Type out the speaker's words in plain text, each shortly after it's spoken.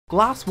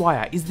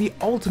Glasswire is the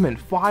ultimate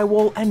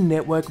firewall and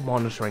network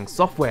monitoring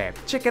software.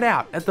 Check it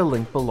out at the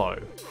link below.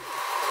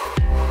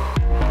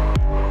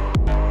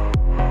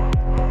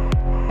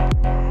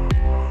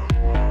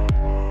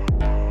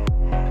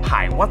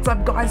 Hi, what's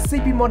up guys,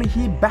 CPModder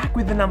here, back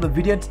with another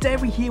video. Today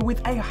we're here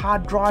with a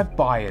hard drive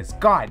buyer's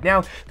guide.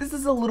 Now, this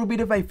is a little bit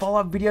of a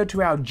follow-up video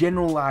to our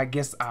general,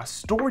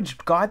 storage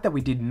guide that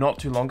we did not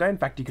too long ago. In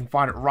fact, you can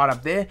find it right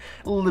up there.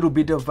 A little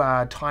bit of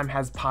time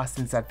has passed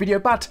since that video,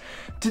 but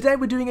today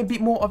we're doing a bit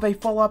more of a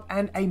follow-up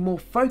and a more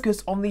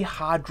focus on the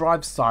hard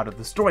drive side of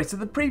the story. So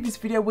the previous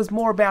video was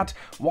more about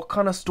what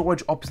kind of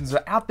storage options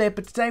are out there,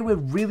 but today we're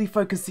really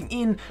focusing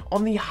in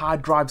on the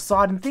hard drive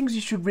side and things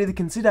you should really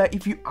consider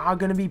if you are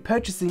going to be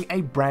purchasing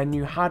a brand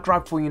new hard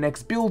drive for your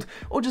next build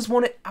or just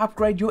want to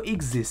upgrade your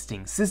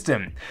existing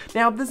system.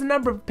 Now, there's a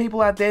number of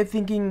people out there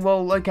thinking,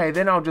 well, okay,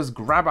 then I'll just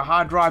grab a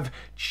hard drive,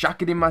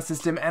 chuck it in my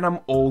system, and I'm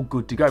all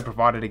good to go,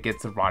 provided it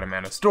gets the right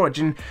amount of storage.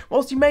 And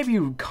whilst you may be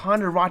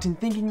kind of right in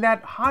thinking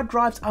that, hard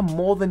drives are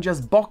more than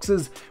just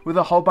boxes with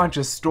a whole bunch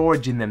of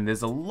storage in them.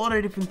 There's a lot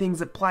of different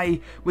things at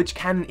play which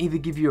can either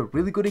give you a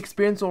really good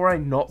experience or a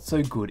not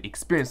so good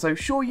experience. So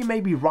sure, you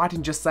may be right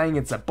in just saying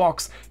it's a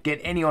box, get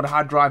any old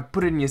hard drive,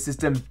 put it in your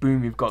system,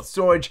 boom, you've got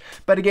storage.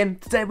 But again,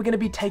 today we're going to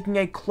be taking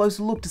a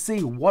closer look to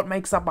see what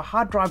makes up a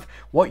hard drive,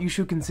 what you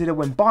should consider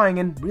when buying,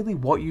 and really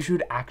what you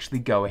should actually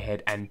go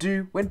ahead and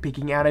do when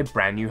picking out a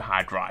brand new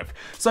hard drive.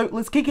 So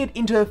let's kick it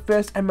into the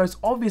first and most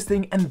obvious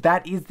thing, and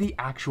that is the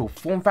actual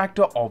form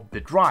factor of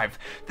the drive.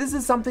 This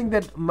is something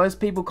that most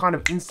people kind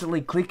of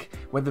instantly click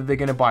whether they're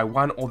going to buy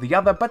one or the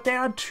other, but there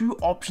are two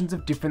options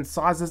of different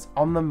sizes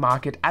on the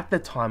market at the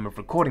time of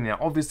recording. Now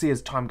obviously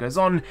as time goes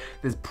on,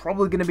 there's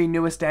probably going to be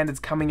newer standards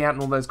coming out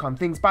and all those kind of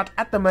things, but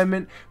at the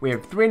moment we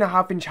have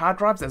 3.5-inch hard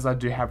drives, as I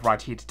do have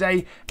right here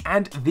today,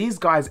 and these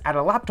guys at a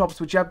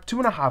laptops which have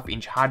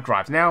 2.5-inch hard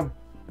drives. Now,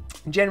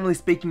 generally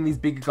speaking, these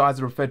bigger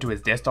guys are referred to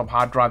as desktop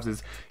hard drives,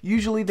 as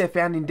usually they're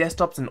found in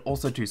desktops, and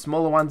also two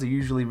smaller ones are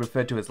usually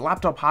referred to as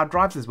laptop hard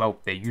drives as well.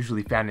 They're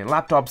usually found in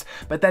laptops,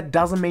 but that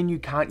doesn't mean you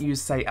can't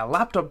use, say, a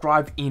laptop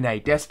drive in a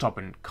desktop,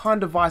 and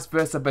kind of vice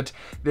versa, but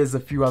there's a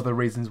few other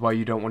reasons why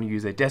you don't want to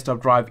use a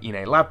desktop drive in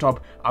a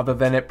laptop other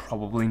than it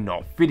probably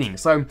not fitting.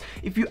 So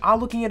if you are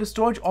looking at a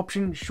storage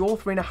option, sure,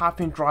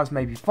 3.5-inch drives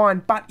may be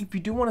fine, but if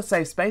you do want to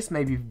save space,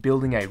 maybe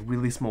building a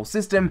really small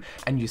system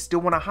and you still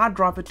want a hard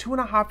drive, a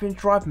 2.5-inch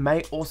drive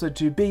may also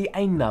to be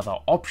another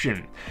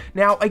option.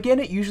 Now again,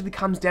 it usually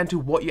comes down to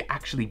what you're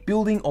actually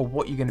building or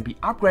what you're going to be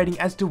upgrading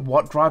as to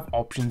what drive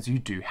options you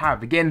do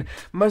have. Again,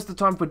 most of the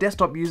time for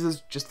desktop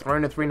users, just throw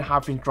in a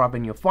 3.5-inch drive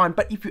and you're fine,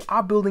 but if you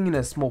are building in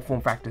a small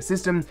form factor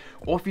system,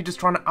 or if you're just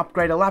trying to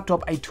upgrade a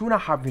laptop, a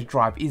 2.5-inch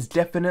drive is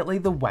definitely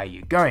the way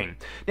you're going.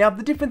 Now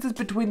the differences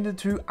between the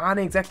two aren't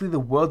exactly the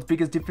world's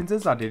biggest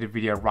differences. I did a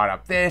video right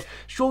up there.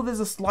 Sure, there's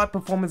a slight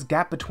performance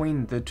gap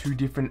between the two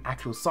different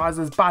actual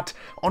sizes, but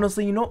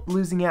honestly you're not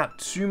losing out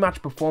too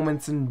much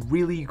performance, and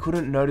really you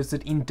couldn't notice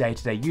it in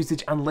day-to-day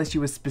usage unless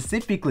you were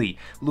specifically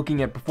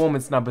looking at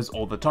performance numbers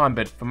all the time.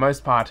 But for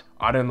most part,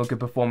 I don't look at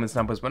performance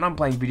numbers when I'm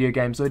playing video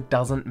games, so it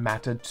doesn't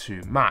matter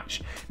too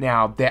much.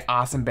 Now there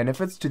are some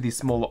benefits to the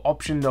smaller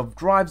option of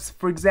drives,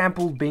 for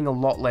example being a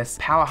lot less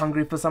power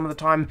hungry for some of the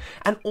time,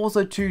 and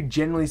also to,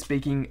 generally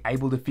speaking,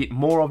 able to fit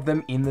more of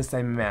them in the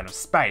same amount of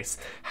space.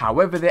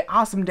 However, there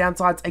are some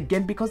downsides,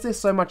 again because they're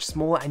so much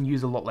smaller and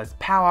use a lot less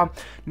power.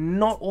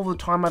 Not all the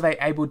time are they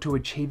able to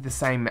achieve the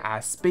same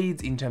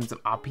speeds in terms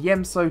of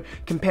RPM, so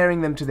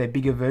comparing them to their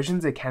bigger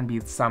versions, there can be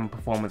some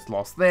performance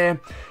loss there.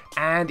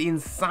 And in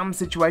some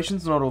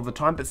situations, not all the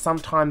time, but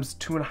sometimes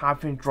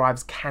 2.5-inch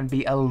drives can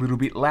be a little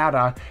bit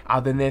louder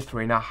than their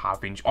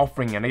 3.5-inch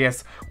offering. And I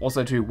guess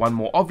also too, one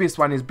more obvious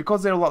one is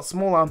because they're a lot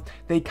smaller,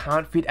 they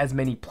can't fit as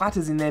many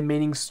platters in there,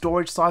 meaning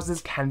storage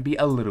sizes can be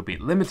a little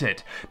bit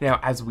limited. Now,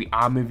 as we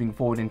are moving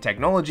forward in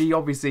technology,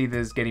 obviously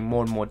there's getting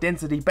more and more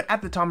density, but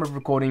at the time of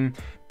recording,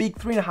 big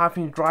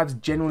 3.5-inch drives,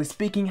 generally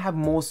speaking, have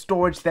more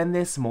storage than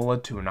their smaller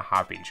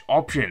 2.5-inch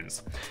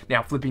options.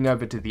 Now, flipping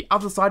over to the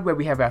other side where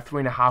we have our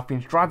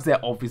 3.5-inch drives,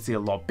 they're obviously a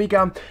lot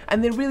bigger,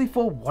 and they're really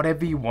for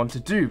whatever you want to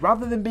do.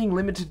 Rather than being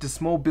limited to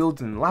small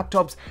builds and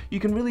laptops, you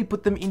can really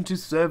put them into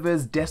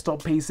servers,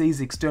 desktop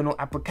PCs, external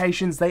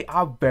applications. They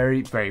are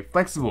very, very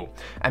flexible.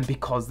 And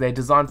because they're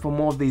designed for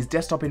more of these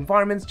desktop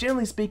environments,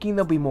 generally speaking,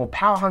 they'll be more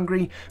power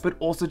hungry, but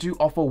also to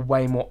offer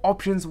way more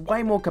options,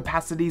 way more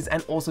capacities,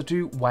 and also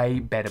to way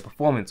better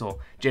performance, or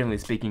generally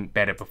speaking,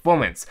 better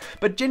performance.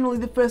 But generally,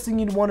 the first thing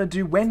you'd want to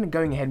do when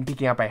going ahead and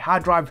picking up a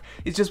hard drive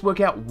is just work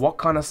out what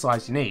kind of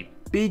size you need.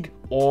 Big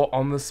or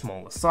on the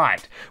smaller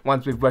side.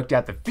 Once we've worked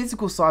out the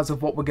physical size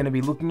of what we're going to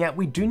be looking at,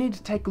 we do need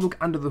to take a look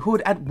under the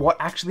hood at what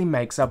actually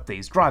makes up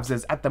these drives,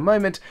 as at the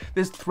moment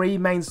there's three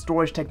main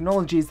storage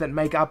technologies that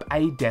make up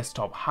a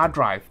desktop hard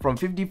drive, from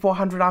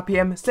 5400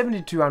 RPM,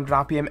 7200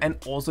 RPM, and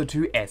also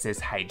to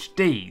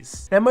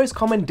SSHDs. Now most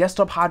common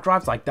desktop hard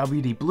drives like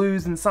WD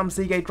Blues and some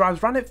Seagate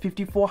drives run at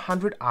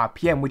 5400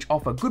 RPM, which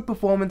offer good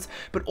performance,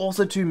 but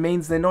also too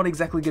means they're not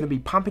exactly going to be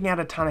pumping out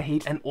a ton of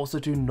heat, and also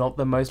too not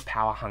the most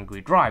power hungry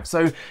drive.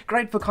 So great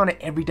great for kind of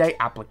everyday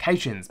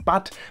applications,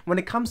 but when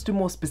it comes to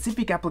more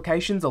specific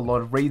applications, a lot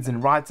of reads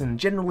and writes and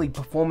generally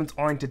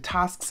performance-oriented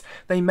tasks,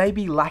 they may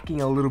be lacking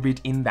a little bit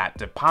in that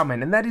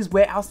department, and that is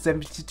where our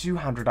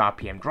 7200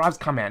 RPM drives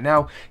come out.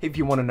 Now, if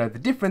you want to know the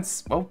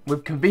difference, well,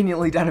 we've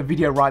conveniently done a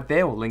video right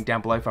there, or link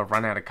down below if I've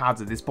run out of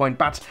cards at this point,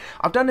 but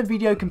I've done a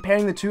video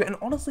comparing the two, and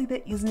honestly,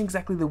 there isn't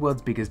exactly the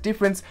world's biggest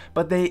difference,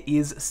 but there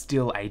is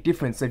still a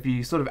difference. So if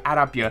you sort of add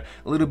up your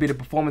little bit of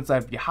performance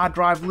out of your hard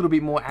drive, a little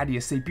bit more out of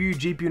your CPU,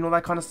 GPU, and all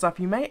that kind of stuff,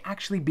 you may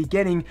actually be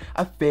getting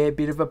a fair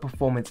bit of a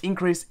performance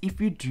increase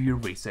if you do your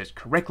research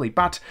correctly.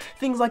 But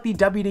things like the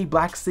WD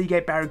Black,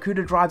 Seagate,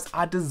 Barracuda drives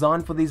are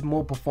designed for these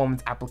more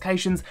performance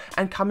applications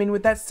and come in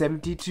with that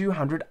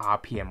 7200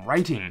 RPM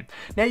rating.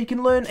 Now you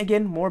can learn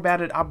again more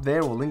about it up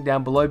there or link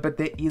down below, but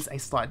there is a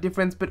slight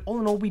difference, but all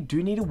in all we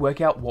do need to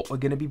work out what we're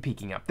going to be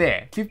picking up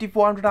there,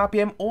 5400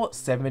 RPM or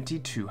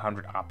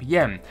 7200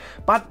 RPM.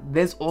 But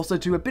there's also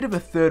a bit of a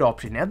third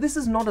option. Now this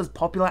is not as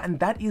popular, and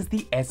that is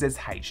the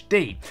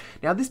Sshd.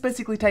 Now this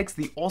basically takes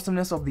the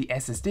awesomeness of the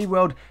SSD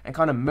world and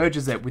kind of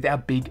merges it with our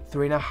big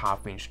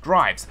 3.5-inch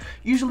drives.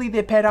 Usually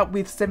they're paired up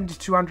with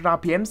 7200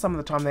 RPM, some of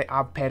the time they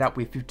are paired up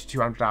with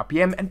 5200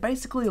 RPM, and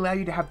basically allow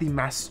you to have the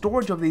mass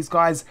storage of these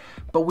guys,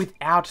 but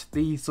without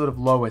the sort of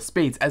lower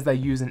speeds, as they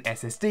use an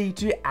SSD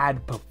to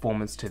add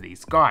performance to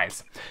these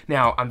guys.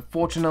 Now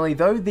unfortunately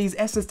though, these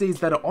SSDs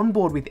that are on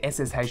board with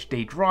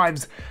Sshd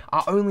drives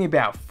are only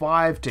about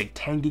 5 to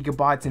 10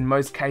 gigabytes in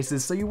most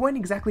cases, so you won't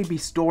exactly be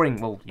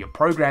storing, well, your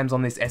programs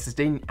on this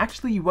SSD.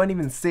 Actually, you won't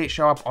even see it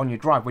show up on your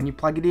drive. When you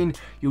plug it in,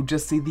 you'll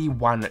just see the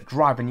one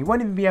drive, and you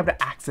won't even be able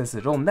to access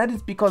it all. And that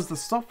is because the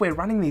software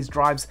running these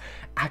drives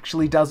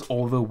actually does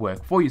all the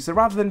work for you. So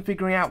rather than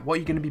figuring out what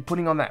you're going to be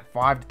putting on that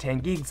 5 to 10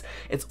 gigs,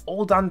 it's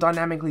all done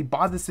dynamically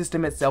by the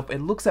system itself.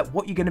 It looks at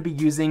what you're going to be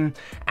using,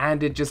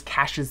 and it just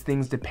caches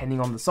things depending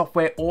on the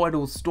software, or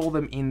it'll store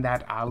them in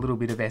that little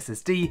bit of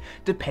SSD,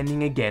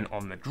 depending again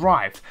on the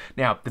drive.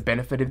 Now, the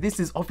benefit of this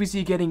is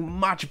obviously you're getting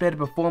much better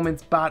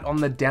performance, but on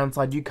the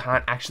downside, you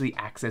can't actually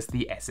access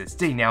the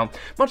SSD. Now,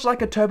 much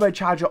like a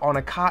turbocharger on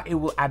a car, it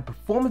will add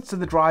performance to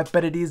the drive,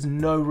 but it is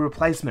no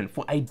replacement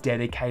for a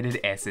dedicated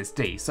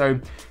SSD. So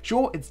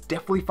sure, it's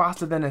definitely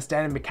faster than a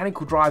standard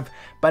mechanical drive,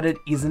 but it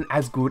isn't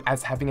as good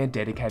as having a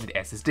dedicated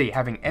SSD.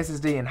 Having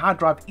SSD and hard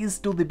drive is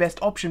still the best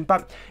option,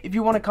 but if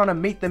you want to kind of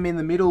meet them in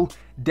the middle,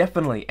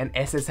 definitely an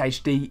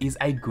Sshd is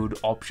a good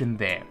option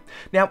there.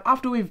 Now,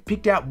 after we've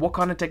picked out what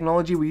kind of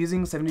technology we're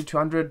using,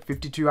 7200,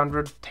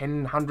 5200,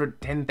 1000,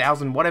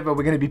 10,000, whatever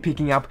we're going to be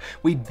picking up,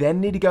 we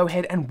then need to go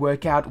ahead and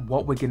work out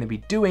what we're going to be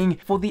doing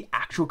for the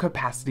actual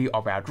capacity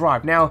of our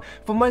drive. Now,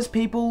 for most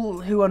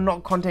people who are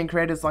not content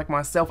creators like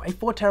myself, a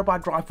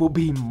 4TB drive will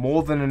be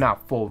more than enough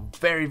for a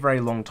very, very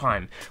long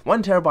time.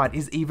 1TB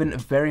is even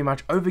very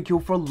much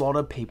overkill for a lot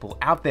of people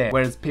out there,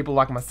 whereas people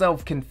like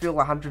myself can fill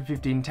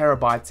 115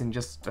 terabytes in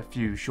just a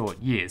few short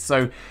years.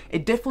 So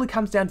it definitely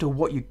comes down to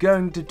what you're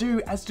going to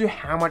do as to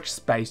how much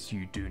space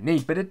you do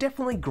need. But a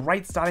definitely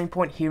great starting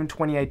point here in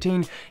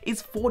 2018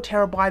 is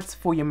 4TB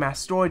for your mass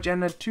storage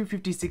and a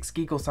 256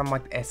 gig or something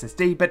like the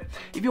SSD. But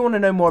if you want to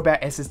know more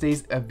about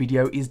SSDs, a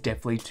video is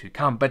definitely to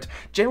come. But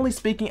generally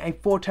speaking, a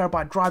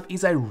 4TB drive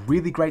is a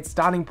really great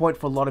starting point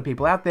for a lot of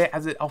people out there,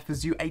 as it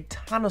offers you a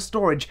ton of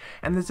storage,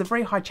 and there's a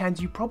very high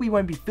chance you probably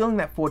won't be filling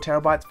that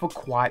 4TB for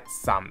quite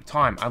some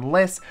time,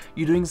 unless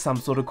you're doing some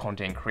sort of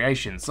content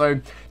creation. So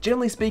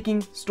generally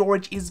speaking,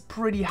 storage is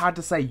pretty hard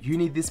to say you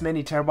need this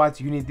many terabytes,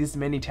 you need this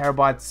many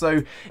terabytes.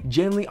 So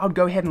generally I'd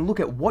go ahead and look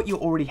at what you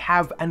already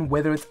have and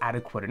whether it's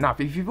adequate enough.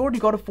 If you've already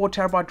got a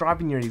 4TB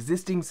drive in your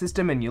existing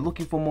system and you're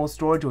looking for more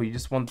storage, or you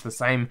just want the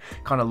same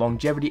kind of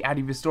longevity out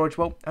of your storage,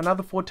 well,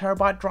 another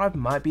 4TB drive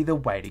might be the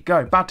way to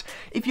go. But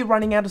if you're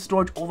running out of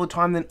storage all the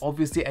time, then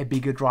obviously a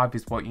bigger drive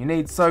is what you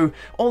need. So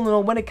all in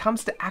all, when it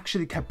comes to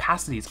actually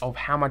capacities of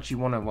how much you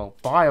want to, well,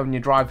 buy on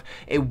your drive,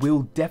 it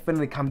will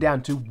definitely come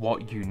down to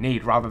what you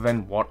need rather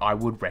than what I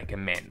would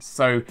recommend.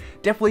 So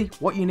definitely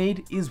what you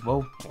need is,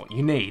 well, what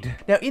you need.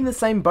 Now, in the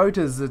same boat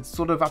as it's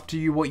sort of up to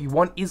you what you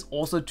want is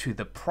also to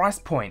the price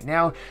point.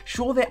 Now,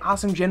 sure, there are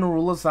some general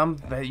rules of thumb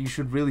that you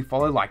should really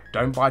follow, like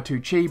don't buy too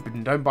cheap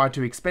and don't buy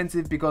too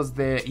expensive, because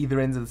they're either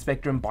ends of the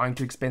spectrum. Buying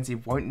too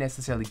expensive won't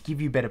necessarily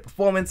give you better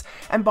performance,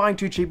 and buying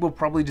too cheap will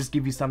probably just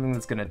give you something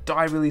that's going to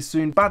die really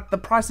soon. But the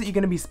price that you're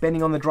going to be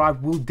spending on the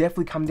drive will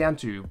definitely come down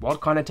to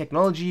what kind of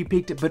technology you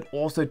picked, but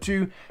also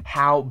to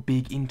how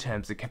big in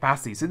terms of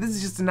capacity. So this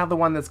is just another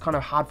one that's kind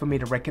of hard for me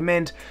to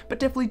recommend, but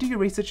definitely do your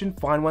research and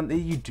find one that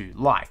you do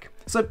like.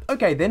 So,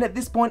 okay, then at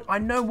this point, I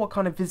know what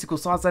kind of physical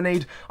size I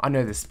need, I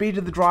know the speed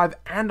of the drive,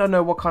 and I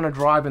know what kind of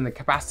drive and the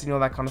capacity and all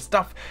that kind of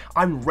stuff.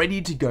 I'm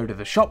ready to go to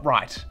the shop,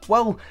 right?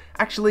 Well,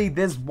 actually,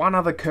 there's one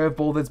other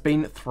curveball that's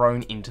been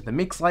thrown into the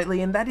mix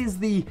lately, and that is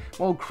the,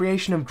 well,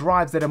 creation of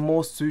drives that are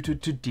more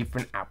suited to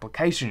different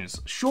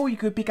applications. Sure, you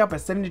could pick up a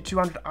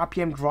 7200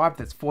 RPM drive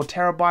that's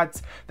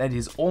 4TB, that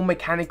is all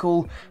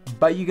mechanical,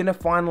 but you're gonna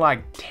find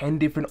like 10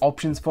 different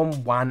options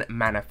from one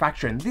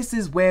manufacturer, and this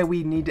is where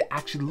we need to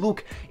actually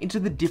look into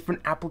the different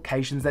different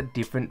applications that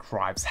different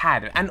drives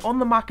had. And on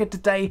the market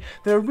today,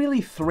 there are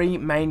really three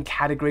main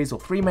categories or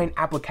three main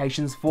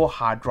applications for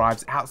hard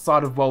drives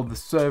outside of, well, the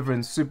server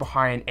and super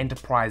high-end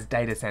enterprise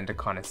data center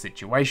kind of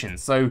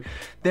situations. So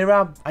there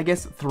are, I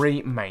guess,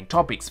 three main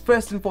topics.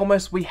 First and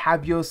foremost, we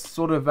have your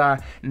sort of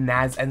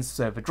NAS and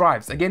server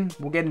drives. Again,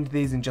 we'll get into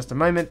these in just a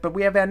moment, but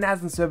we have our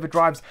NAS and server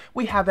drives,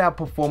 we have our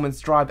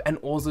performance drive, and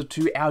also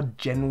to our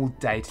general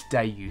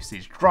day-to-day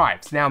usage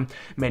drives. Now,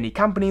 many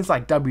companies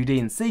like WD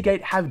and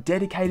Seagate have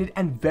dedicated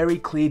and very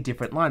clear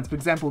different lines. For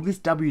example, this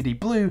WD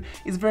Blue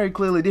is very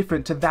clearly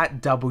different to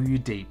that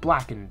WD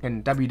Black, and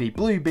WD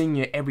Blue being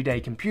your everyday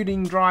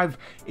computing drive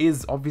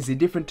is obviously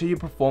different to your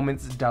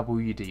performance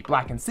WD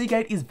Black, and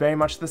Seagate is very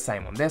much the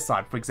same on their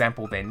side. For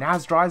example, their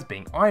NAS drives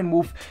being Iron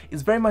Wolf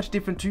is very much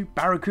different to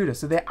Barracuda,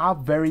 so there are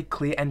very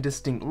clear and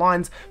distinct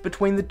lines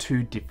between the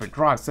two different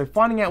drives. So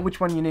finding out which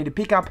one you need to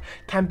pick up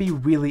can be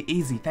really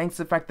easy thanks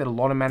to the fact that a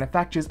lot of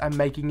manufacturers are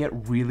making it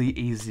really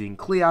easy and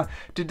clear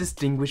to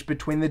distinguish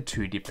between the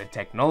two different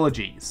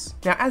technologies.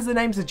 Now, as the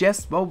name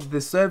suggests, well,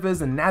 the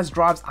servers and NAS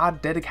drives are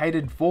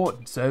dedicated for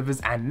servers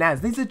and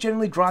NAS. These are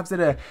generally drives that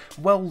are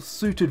well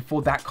suited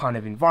for that kind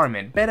of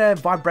environment. Better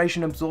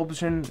vibration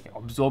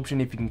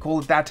absorption if you can call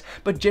it that,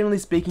 but generally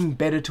speaking,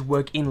 better to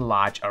work in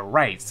large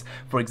arrays.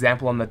 For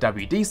example, on the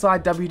WD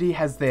side, WD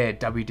has their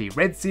WD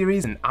Red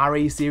series and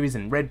RE series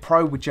and Red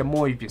Pro, which are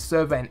more of your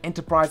server and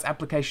enterprise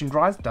application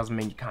drives. Doesn't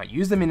mean you can't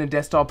use them in a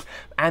desktop.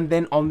 And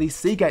then on the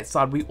Seagate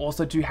side, we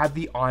also do have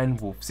the Iron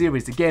Wolf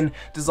series, again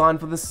designed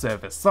for the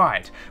server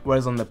side.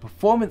 Whereas on the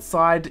performance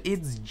side,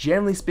 it's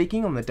generally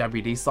speaking on the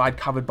WD side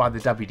covered by the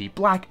WD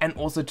Black, and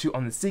also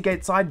on the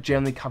Seagate side,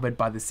 generally covered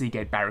by the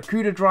Seagate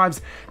Barracuda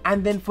drives.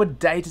 And then for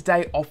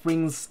day-to-day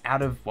offerings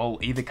out of, well,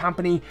 either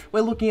company,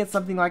 we're looking at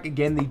something like,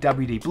 again, the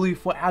WD Blue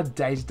for our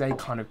day-to-day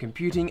kind of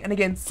computing. And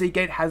again,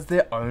 Seagate has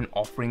their own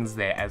offerings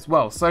there as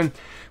well. So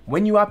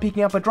when you are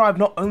picking up a drive,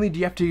 not only do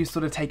you have to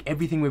sort of take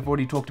everything we've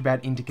already talked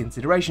about into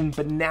consideration,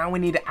 but now we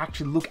need to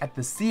actually look at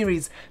the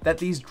series that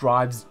these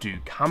drives do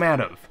come out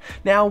of.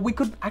 Now, we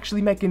could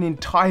actually make an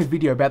entire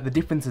video about the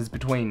differences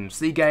between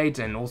Seagate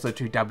and also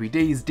to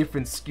WD's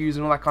different SKUs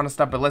and all that kind of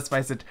stuff, but let's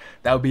face it,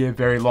 that would be a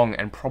very long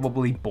and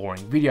probably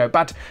boring video.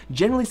 But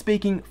generally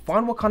speaking,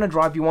 find what kind of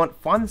drive you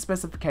want, find the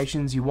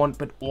specifications you want,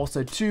 but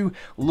also to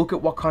look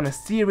at what kind of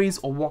series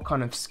or what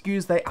kind of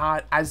SKUs they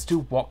are as to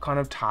what kind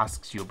of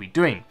tasks you'll be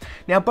doing.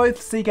 Now,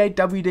 both Seagate,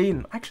 WD,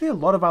 and actually a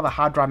lot of other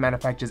hard drive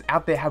manufacturers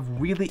out there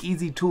have really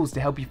easy tools to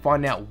help you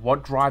find out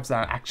what drives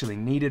are actually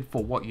needed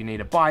for what you need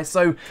to buy.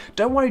 So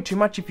don't worry too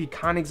much if you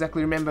can't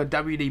exactly remember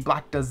WD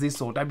Black does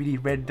this, or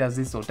WD Red does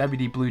this, or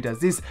WD Blue does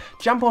this.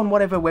 Jump on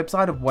whatever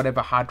website of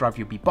whatever hard drive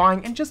you'll be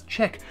buying and just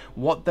check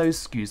what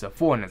those SKUs are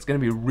for, and it's going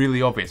to be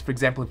really obvious. For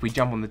example, if we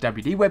jump on the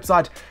WD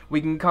website,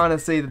 we can kind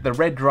of see that the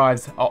red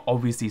drives are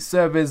obviously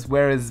servers,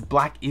 whereas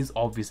black is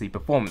obviously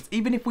performance.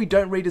 Even if we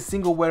don't read a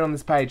single word on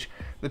this page,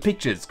 the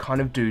pictures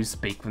kind of do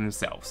speak for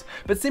themselves.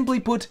 But simply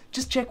put,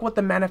 just check what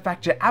the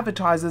manufacturer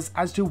advertises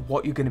as to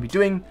what you're going to be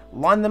doing,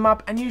 line them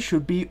up, and you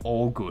should be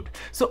all good.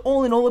 So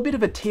all in all, a bit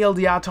of a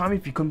TLDR time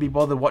if you couldn't be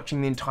bothered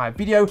watching the entire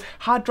video.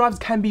 Hard drives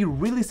can be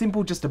really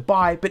simple just to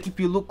buy, but if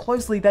you look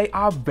closely, they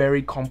are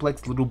very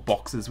complex little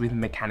boxes with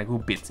mechanical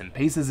bits and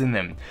pieces in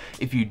them.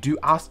 If you do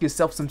ask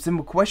yourself some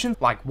simple questions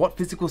like what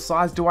physical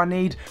size do I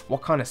need,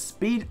 what kind of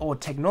speed or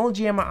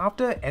technology am I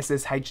after,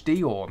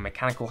 Sshd or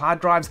mechanical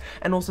hard drives,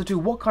 and also to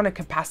what kind of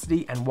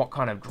capacity and what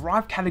kind of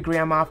drive category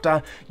I'm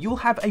after, you'll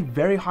have a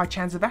very high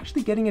chance of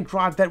actually getting a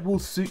drive that will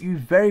suit you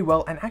very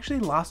well and actually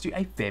last you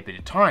a fair bit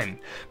of time.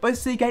 Both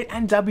Seagate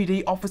and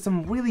WD offer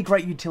some really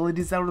great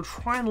utilities that I'll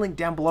try and link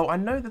down below. I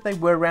know that they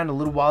were around a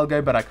little while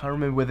ago, but I can't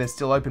remember whether they're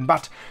still open,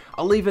 but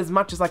I'll leave as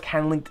much as I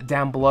can linked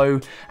down below.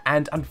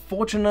 And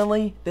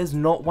unfortunately, there's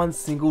not one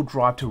single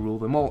drive to rule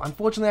them all.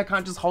 Unfortunately, I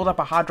can't just hold up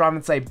a hard drive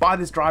and say, buy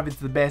this drive, it's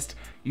the best.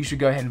 You should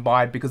go ahead and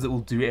buy it because it will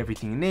do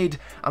everything you need.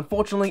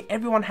 Unfortunately,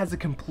 everyone has a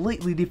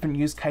completely different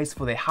use case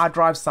for their hard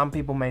drives. Some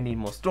people may need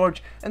more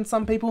storage and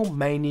some people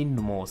may need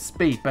more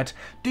speed, but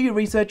do your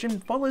research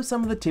and follow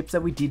some of the tips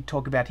that we did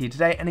talk about here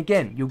today, and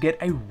again, you'll get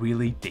a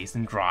really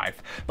decent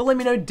drive. But let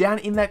me know down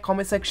in that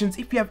comment sections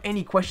if you have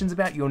any questions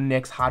about your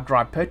next hard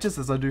drive purchase,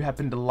 as I do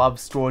happen to love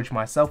storage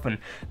myself and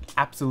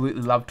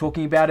absolutely love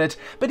talking about it.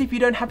 But if you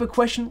don't have a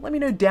question, let me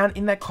know down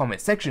in that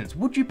comment sections.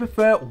 Would you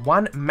prefer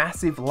one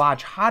massive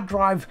large hard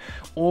drive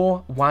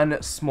or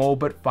one small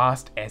but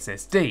fast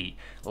SSD?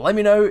 Let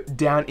me know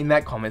down in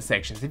that comment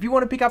sections. If you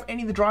want to pick up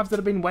any of the drives that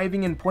I've been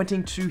waving and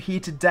pointing to here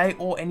today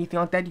or anything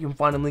like that, you can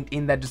find a link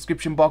in that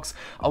description box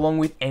along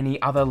with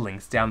any other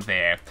links down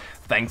there.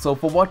 Thanks all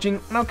for watching,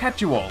 and I'll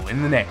catch you all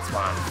in the next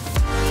one.